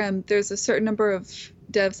program, there's a certain number of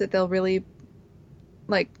devs that they'll really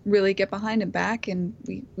get behind and back, and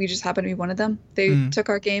we just happen to be one of them. They took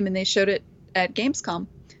our game and they showed it at Gamescom.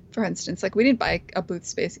 For instance, like we didn't buy a booth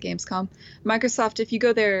space at Gamescom. Microsoft, if you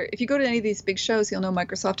go to any of these big shows, you'll know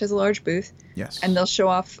Microsoft has a large booth. Yes. And they'll show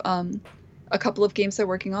off a couple of games they're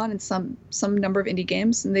working on and some number of indie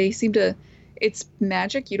games. And they seem to, it's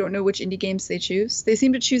magic. You don't know which indie games they choose. They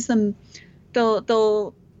seem to choose them.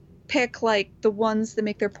 They'll pick like the ones that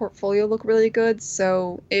make their portfolio look really good.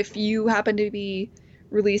 So if you happen to be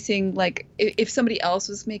releasing, like if somebody else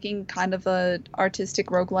was making kind of a artistic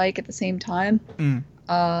roguelike at the same time,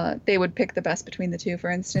 they would pick the best between the two, for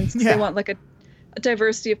instance. They want like a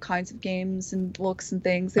diversity of kinds of games and looks and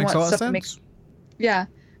things. They want stuff that makes... Yeah.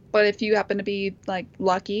 But if you happen to be like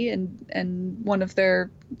lucky and one of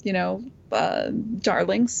their,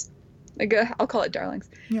 darlings, I'll call it darlings.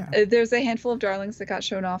 Yeah. There's a handful of darlings that got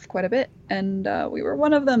shown off quite a bit, and we were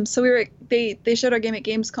one of them. So they showed our game at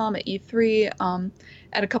Gamescom, at E3,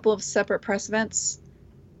 at a couple of separate press events.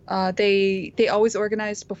 They always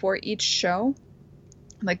organized before each show.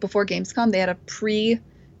 Like before Gamescom, they had a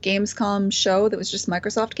pre-Gamescom show that was just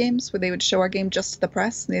Microsoft games, where they would show our game just to the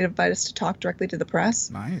press, and they'd invite us to talk directly to the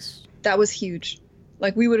press. Nice. That was huge.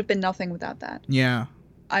 Like, we would have been nothing without that. Yeah.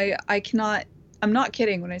 I'm not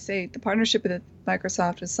kidding when I say the partnership with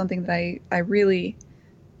Microsoft was something that I really,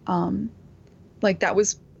 that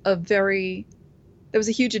was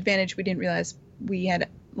a huge advantage we didn't realize we had,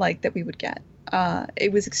 that we would get.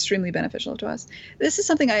 It was extremely beneficial to us. This is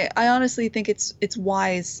something I honestly think it's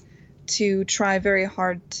wise to try very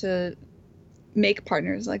hard to make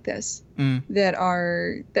partners like this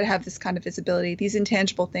that have this kind of visibility, these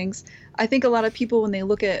intangible things. I think a lot of people, when they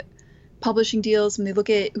look at publishing deals, when they look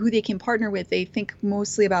at who they can partner with, they think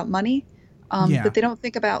mostly about money, but they don't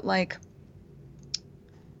think about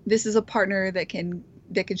this is a partner that can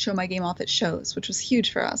show my game off at shows, which was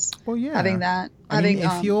huge for us. Well, yeah. Having that.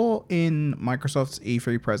 If you're in Microsoft's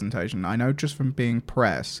E3 presentation, I know just from being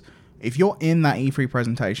press, if you're in that E3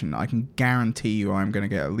 presentation, I can guarantee you I'm going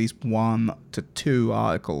to get at least 1 to 2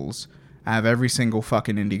 articles out of every single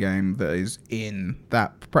fucking indie game that is in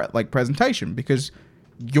that presentation, because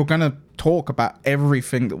you're going to talk about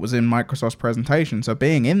everything that was in Microsoft's presentation. So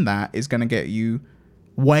being in that is going to get you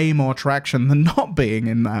way more traction than not being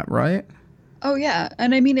in that, right? Oh, yeah.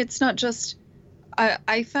 And I mean, it's not just...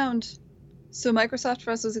 I found... So Microsoft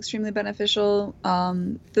for us was extremely beneficial.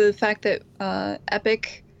 The fact that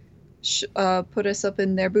Epic put us up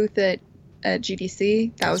in their booth at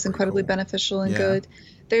GDC, that was incredibly beneficial and good.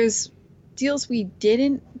 There's deals we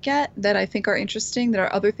didn't get that I think are interesting. There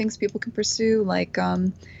are other things people can pursue, like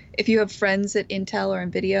if you have friends at Intel or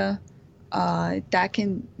NVIDIA, that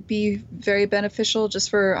can be very beneficial just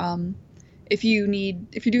for... if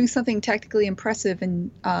you're doing something technically impressive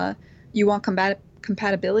and you want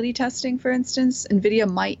compatibility testing, for instance,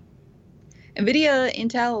 NVIDIA,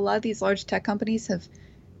 Intel, a lot of these large tech companies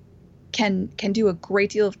can do a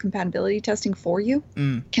great deal of compatibility testing for you,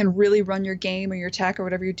 can really run your game or your tech or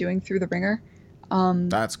whatever you're doing through the ringer.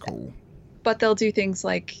 That's cool. But they'll do things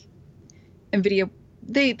like NVIDIA,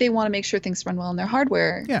 they want to make sure things run well in their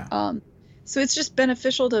hardware. Yeah. So it's just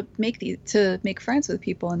beneficial to make friends with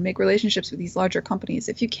people and make relationships with these larger companies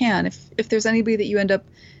if you can. If there's anybody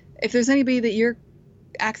that you're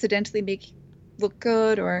accidentally make look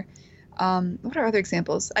good, or what are other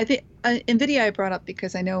examples? I think NVIDIA I brought up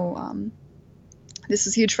because I know this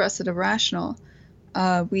is huge for us at Irrational.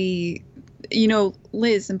 Liz in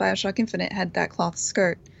BioShock Infinite had that cloth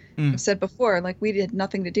skirt. I've said before, we had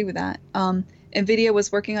nothing to do with that. NVIDIA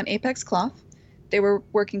was working on Apex Cloth. They were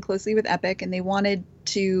working closely with Epic, and they wanted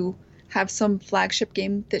to have some flagship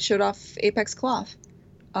game that showed off Apex Cloth.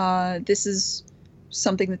 This is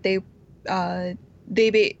something that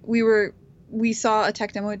we saw a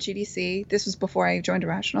tech demo at GDC. This was before I joined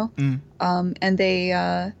Irrational, and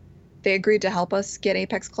they agreed to help us get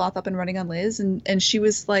Apex Cloth up and running on Liz, and she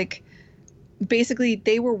was like, basically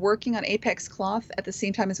they were working on Apex Cloth at the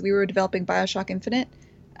same time as we were developing BioShock Infinite,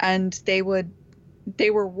 and they were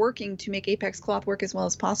working to make Apex Cloth work as well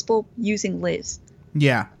as possible using Liz.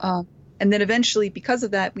 Yeah. And then eventually, because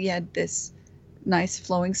of that, we had this nice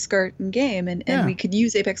flowing skirt in game, and we could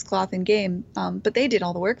use Apex Cloth in game. But they did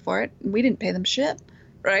all the work for it. We didn't pay them shit,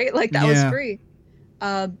 right? Like that was free.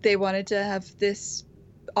 They wanted to have this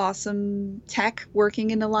awesome tech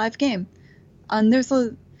working in a live game. And there's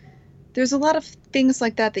a lot of things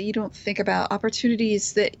like that you don't think about,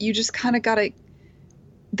 opportunities that you just kind of gotta,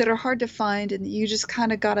 that are hard to find, and you just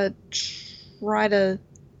kind of gotta try to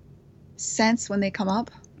sense when they come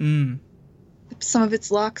up. Some of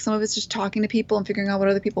it's luck, some of it's just talking to people and figuring out what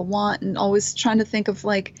other people want, and always trying to think of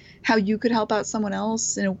like how you could help out someone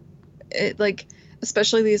else. Like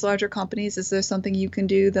especially these larger companies, is there something you can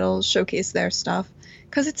do that'll showcase their stuff?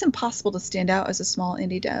 Because it's impossible to stand out as a small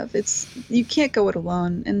indie dev. You can't go it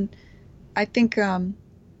alone, and I think and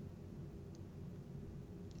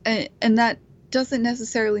that doesn't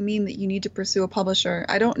necessarily mean that you need to pursue a publisher.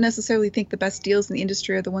 I don't necessarily think the best deals in the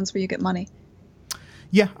industry are the ones where you get money.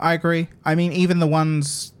 Yeah, I agree. I mean, even the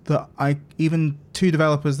ones that even two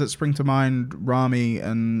developers that spring to mind, Rami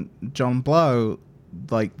and John Blow,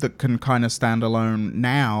 like that can kind of stand alone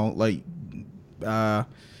now. Like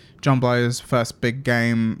John Blow's first big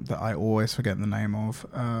game that I always forget the name of.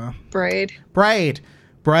 Braid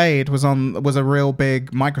was a real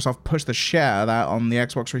big. Microsoft pushed the shit out of that on the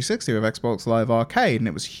Xbox 360 with Xbox Live Arcade, and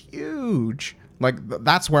it was huge. Like,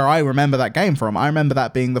 that's where I remember that game from. I remember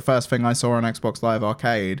that being the first thing I saw on Xbox Live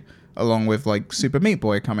Arcade, along with, like, Super Meat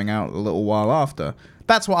Boy coming out a little while after.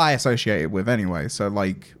 That's what I associated with anyway. So,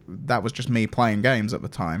 like, that was just me playing games at the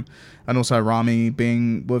time. And also Rami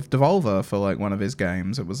being with Devolver for, like, one of his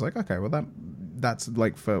games. It was like, okay, well, that's,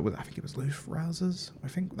 like, for... I think it was Loose Rousers. I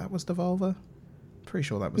think that was Devolver. Pretty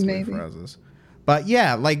sure that was Loose Rousers. But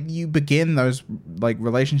yeah, like you begin those like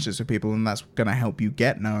relationships with people, and that's gonna help you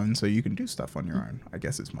get known, so you can do stuff on your own. I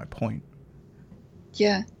guess is my point.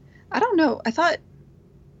 Yeah, I don't know. I thought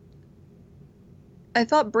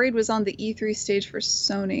Braid was on the E3 stage for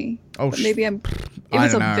Sony. Oh, but maybe It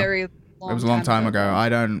was a very long. It was a long time ago. I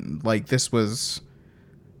don't like. This was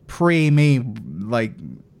pre me, like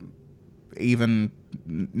even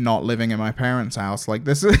not living in my parents' house. Like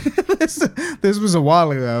this was a while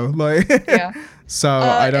ago. Like yeah. So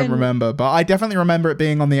I don't remember, but I definitely remember it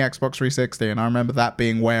being on the Xbox 360, and I remember that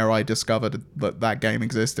being where I discovered that game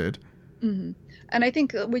existed. Mm-hmm. And I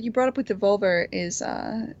think what you brought up with Devolver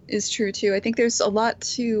is true too. I think there's a lot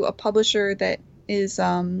to a publisher that is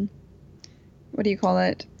what do you call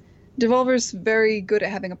it? Devolver's very good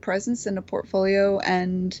at having a presence and a portfolio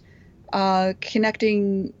and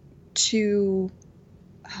connecting to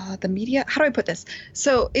the media. How do I put this?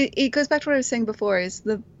 So it goes back to what I was saying before, is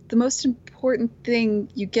the most important thing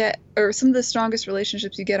you get, or some of the strongest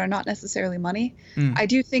relationships you get, are not necessarily money. I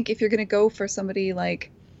do think if you're going to go for somebody,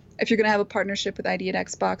 like if you're going to have a partnership with ID at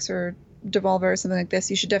Xbox or Devolver or something like this,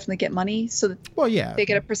 you should definitely get money so that they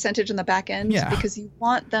get a percentage on the back end, because you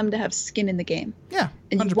want them to have skin in the game. Yeah,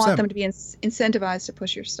 100%. And you want them to be incentivized to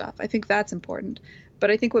push your stuff. I think that's important.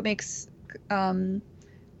 But I think what makes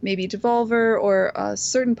maybe Devolver or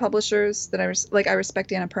certain publishers that I respect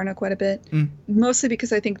Annapurna quite a bit, mostly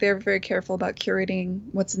because I think they're very careful about curating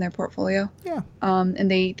what's in their portfolio. Yeah.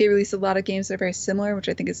 And they release a lot of games that are very similar, which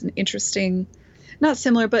I think is an interesting, not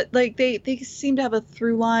similar, but like they seem to have a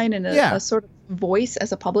through line and a sort of voice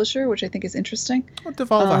as a publisher, which I think is interesting. Well,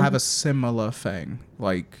 Devolver have a similar thing.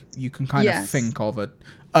 Like you can kind of think of a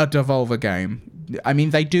Devolver game. I mean,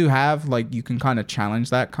 they do have, like, you can kind of challenge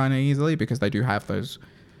that kind of easily because they do have those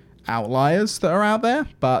outliers that are out there,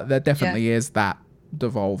 but there definitely is that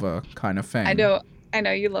Devolver kind of thing. I know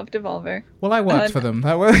you love Devolver. Well, I worked for them.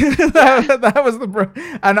 That was that was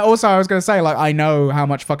and also I was going to say, like, I know how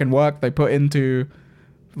much fucking work they put into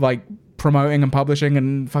like promoting and publishing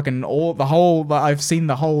and fucking I've seen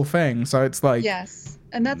the whole thing, so it's like, yes.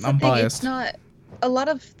 And that's I'm the thing. biased. It's not a lot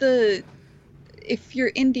of if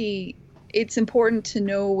you're indie, it's important to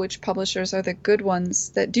know which publishers are the good ones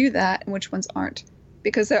that do that and which ones aren't.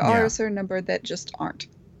 Because there are a certain number that just aren't.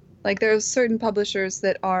 Like, there's certain publishers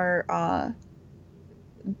that are,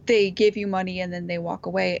 they give you money and then they walk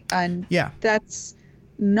away. And that's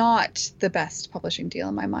not the best publishing deal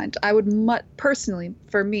in my mind. I would personally,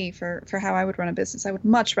 for me, for how I would run a business, I would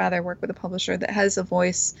much rather work with a publisher that has a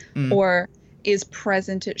voice or is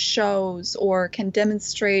present at shows or can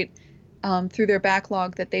demonstrate through their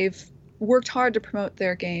backlog that they've worked hard to promote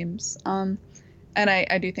their games. And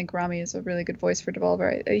I do think Rami is a really good voice for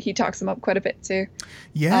Devolver. He talks them up quite a bit too.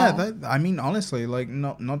 Yeah, I mean, honestly, like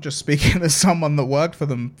not just speaking as someone that worked for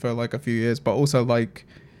them for like a few years, but also like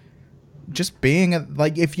just being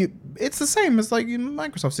it's the same as like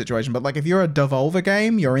Microsoft situation, but like if you're a Devolver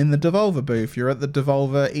game, you're in the Devolver booth, you're at the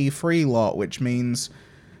Devolver E3 lot, which means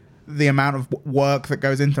the amount of work that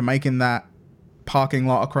goes into making that parking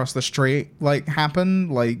lot across the street like happen,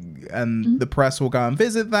 like, and the press will go and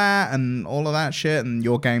visit that and all of that shit, and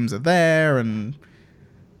your games are there, and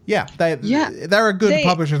they're a good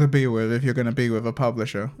publisher to be with if you're going to be with a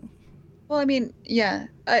publisher. Well, I mean,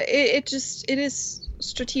 it is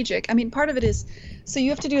strategic. I mean, part of it is, so you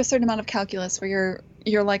have to do a certain amount of calculus where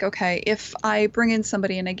you're like, okay, if I bring in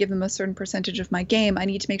somebody and I give them a certain percentage of my game, I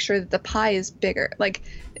need to make sure that the pie is bigger. Like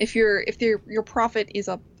if your profit is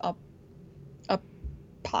a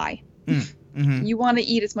pie, you want to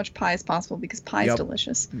eat as much pie as possible because pie is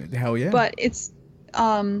delicious. Hell yeah. But it's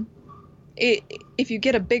if you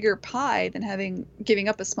get a bigger pie, then giving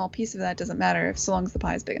up a small piece of that doesn't matter, so long as the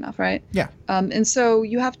pie is big enough, right? Yeah. And so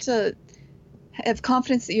you have to have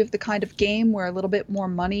confidence that you have the kind of game where a little bit more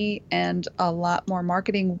money and a lot more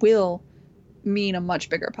marketing will mean a much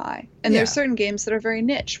bigger pie. And there's certain games that are very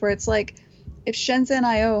niche, where it's like, if Shenzhen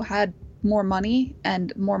IO had more money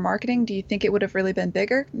and more marketing, do you think it would have really been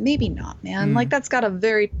bigger? Maybe not, man. Like, that's got a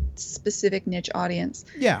very specific niche audience.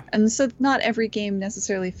 Yeah. And so not every game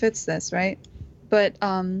necessarily fits this, right? But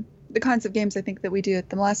the kinds of games I think that we do at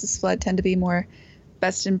The Molasses Flood tend to be more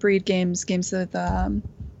best in breed games with a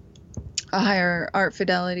higher art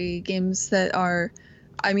fidelity, games that are,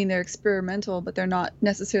 I mean, they're experimental, but they're not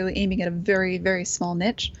necessarily aiming at a very, very small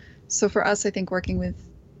niche. So for us, I think working with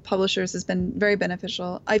publishers has been very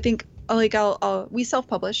beneficial. I think, like, we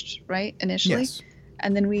self-published, right, initially,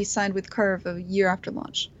 and then we signed with Curve a year after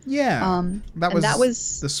launch. Yeah, that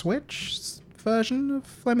was the Switch version of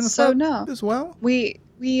Flaming the Flood as well. We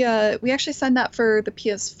actually signed that for the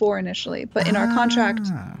PS4 initially, but in our contract.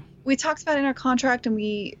 We talked about it in our contract, and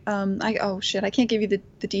we I can't give you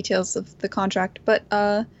the details of the contract, but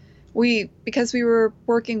because we were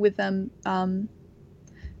working with them,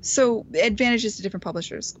 so advantages to different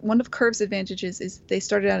publishers. One of Curve's advantages is they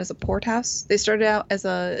started out as a port house. They started out as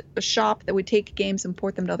a shop that would take games and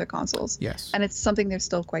port them to other consoles. Yes. And it's something they're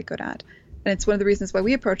still quite good at. And it's one of the reasons why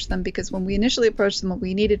we approached them, because when we initially approached them, what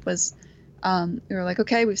we needed was, we were like,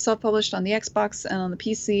 okay, we've self-published on the Xbox and on the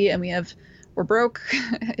PC, and we're broke.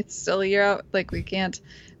 It's still a year out. Like, we can't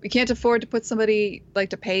afford to put somebody, like,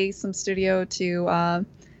 to pay some studio to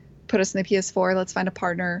put us in the PS4. Let's find a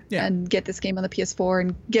partner and get this game on the PS4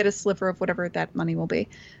 and get a sliver of whatever that money will be.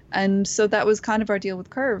 And so that was kind of our deal with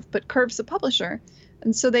Curve. But Curve's a publisher,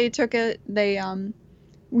 and so they took it.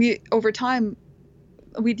 We over time,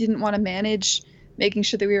 we didn't want to manage making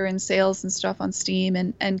sure that we were in sales and stuff on Steam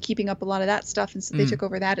and keeping up a lot of that stuff. And so they took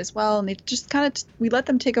over that as well. And they just we let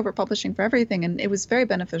them take over publishing for everything. And it was very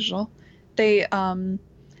beneficial. They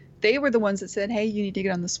were the ones that said, hey, you need to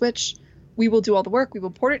get on the Switch. We will do all the work. We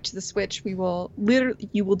will port it to the Switch. You will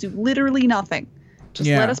do literally nothing. Just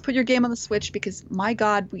let us put your game on the Switch, because my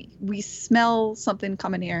God, we smell something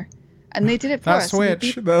coming here. And they did it for us. That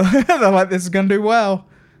Switch. They're like, this is going to do well.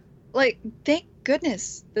 Like, thank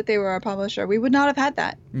goodness that they were our publisher. We would not have had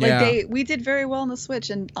that. Like, we did very well on the Switch,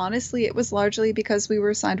 and honestly, it was largely because we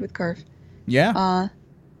were signed with Curve. Yeah.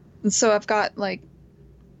 And so I've got, like,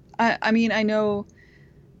 I mean, I know,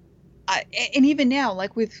 and even now,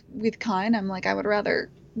 like with Kine, I'm like, I would rather,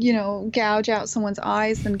 gouge out someone's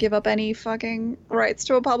eyes than give up any fucking rights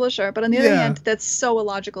to a publisher. But on the other hand, that's so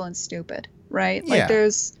illogical and stupid, right? Like,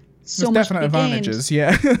 there's so much definite advantages.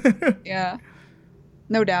 Gained. Yeah.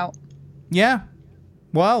 No doubt. Yeah.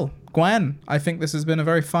 Well, Gwen, I think this has been a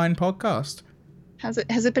very fine podcast. Has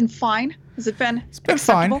it been fine? Has it been? It's been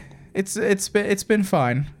acceptable? Fine. It's been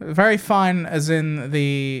fine. Very fine, as in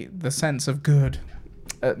the sense of good,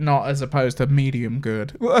 not as opposed to medium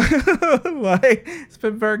good. Like, it's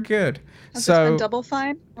been very good. Has it been double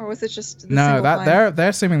fine, or was it just the single fine?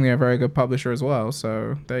 They're seemingly a very good publisher as well.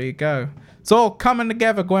 So there you go. It's all coming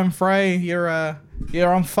together, Gwen Frey. You're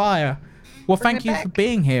on fire. Well, thank you for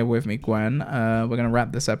being here with me, Gwen. We're going to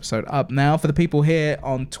wrap this episode up now. For the people here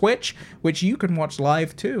on Twitch, which you can watch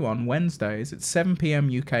live too on Wednesdays, it's 7 p.m.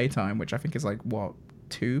 UK time, which I think is like, what,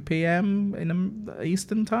 2 p.m. in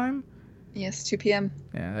Eastern time? Yes, 2 p.m.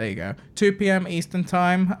 Yeah, there you go. 2 p.m. Eastern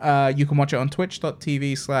Time. You can watch it on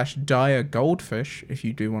twitch.tv/diregoldfish if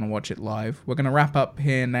you do want to watch it live. We're going to wrap up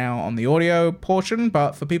here now on the audio portion,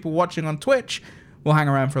 but for people watching on Twitch, we'll hang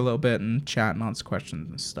around for a little bit and chat and answer questions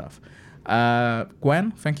and stuff.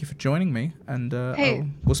 Gwen, thank you for joining me, and Hey.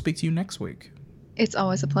 we'll speak to you next week. It's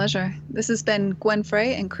always a pleasure. This has been Gwen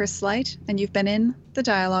Frey and Chris Slight, and you've been in the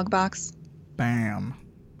Dialogue Box. Bam.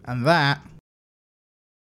 And that